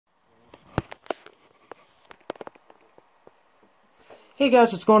Hey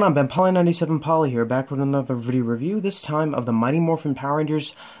guys, what's going on? Ben Poly97 here, back with another video review, this time of the Mighty Morphin Power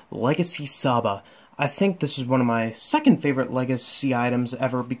Rangers Legacy Saba. I think this is one of my second favorite Legacy items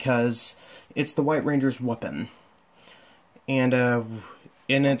ever because it's the White Ranger's weapon. And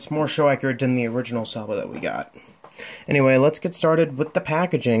it's more show accurate than the original Saba that we got. Anyway, let's get started with the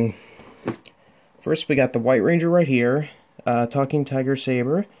packaging. First, we got the White Ranger right here, Talking Tiger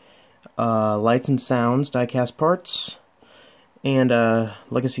Saber, Lights and Sounds, die-cast parts, and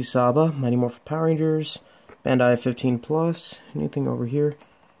Legacy Saba, Mighty Morphin Power Rangers, Bandai 15+. Anything over here?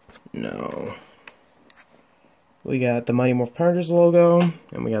 No. We got the Mighty Morphin Power Rangers logo,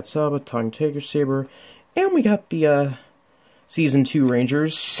 and we got Saba, Talking Tiger Saber, and we got the Season 2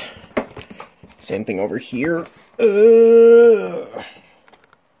 Rangers. Same thing over here.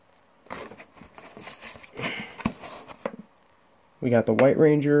 We got the White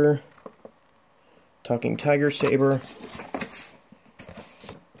Ranger, Talking Tiger Saber.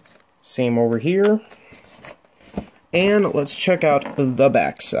 Same over here. And let's check out the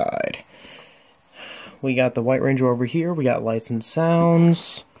backside. We got the White Ranger over here. We got Lights and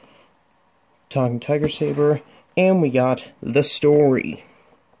Sounds, Talking Tiger Saber, and we got the story.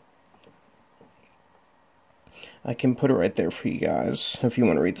 I can put it right there for you guys if you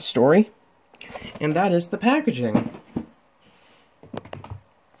want to read the story. And that is the packaging.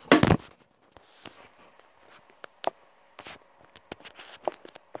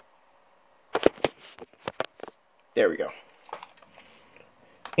 There we go.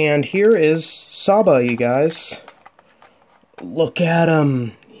 And here is Saba, you guys. Look at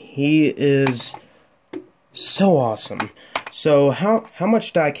him. He is so awesome. So how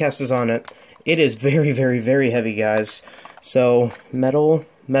much die cast is on it? It is very, very, very heavy, guys. So metal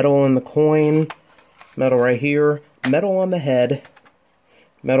in the coin, metal right here, metal on the head,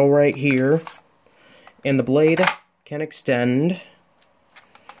 metal right here, and the blade can extend.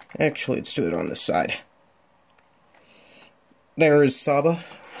 Actually, let's do it on this side. There is Saba.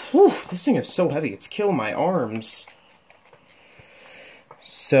 Whew, this thing is so heavy, it's killing my arms.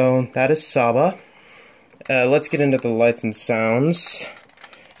 So, that is Saba. Let's get into the lights and sounds.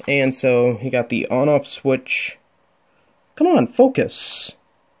 And so, you got the on-off switch. Come on, focus.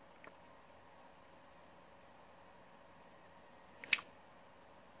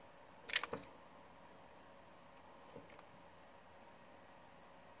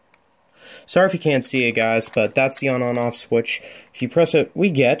 Sorry if you can't see it, guys, but that's the on-off switch. If you press it, we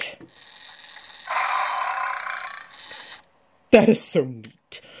get... That is so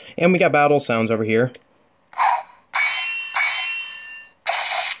neat. And we got battle sounds over here.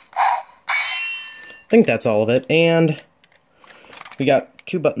 I think that's all of it. And we got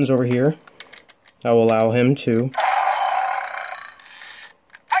two buttons over here that will allow him to...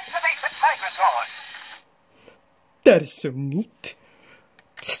 Activate the Tiger Sword! That is so neat.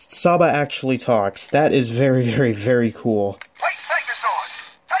 Saba actually talks. That is very, very, very cool. White Tiger Sword!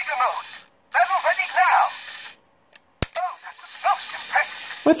 Tiger mode! Battle ready now! Oh, that was most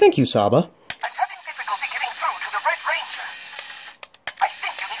impressive. Why, thank you, Saba. I'm having difficulty getting through to the Red Ranger. I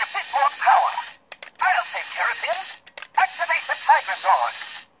think you need a bit more power. I'll take care of him. Activate the Tiger Sword!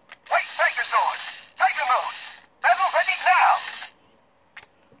 White Tiger Sword! Tiger mode! Battle ready now!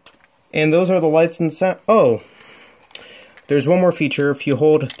 And those are the lights and sound. Oh. There's one more feature. If you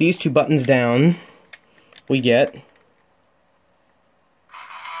hold these two buttons down, we get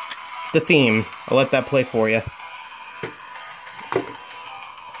the theme. I'll let that play for you.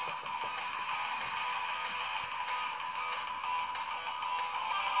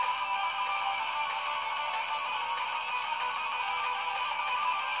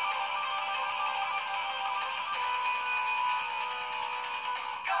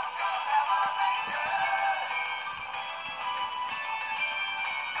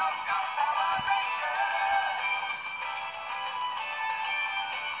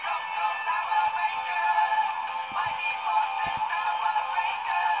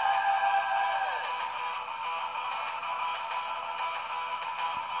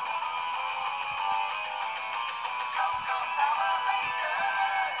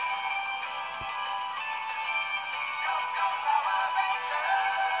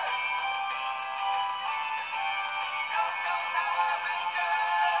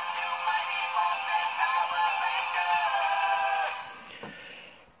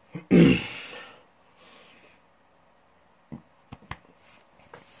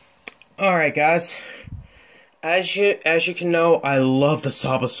 Alright, guys. As you can know, I love the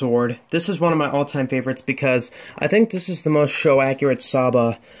Saba sword. This is one of my all-time favorites because I think this is the most show-accurate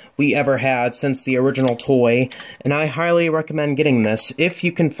Saba we ever had since the original toy, and I highly recommend getting this if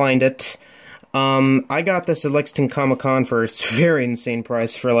you can find it. I got this at Lexington Comic Con for its very insane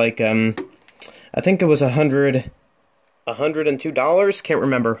price for like, I think it was $102, can't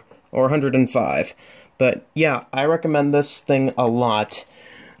remember, or $105. But yeah, I recommend this thing a lot.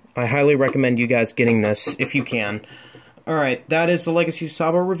 I highly recommend you guys getting this if you can. Alright, that is the Legacy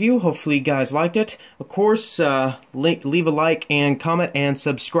Saba review. Hopefully you guys liked it. Of course, leave a like and comment and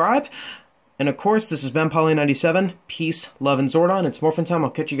subscribe. And of course, this has been Poly97. Peace, love, and Zordon. It's Morphin Time.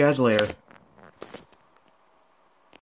 I'll catch you guys later.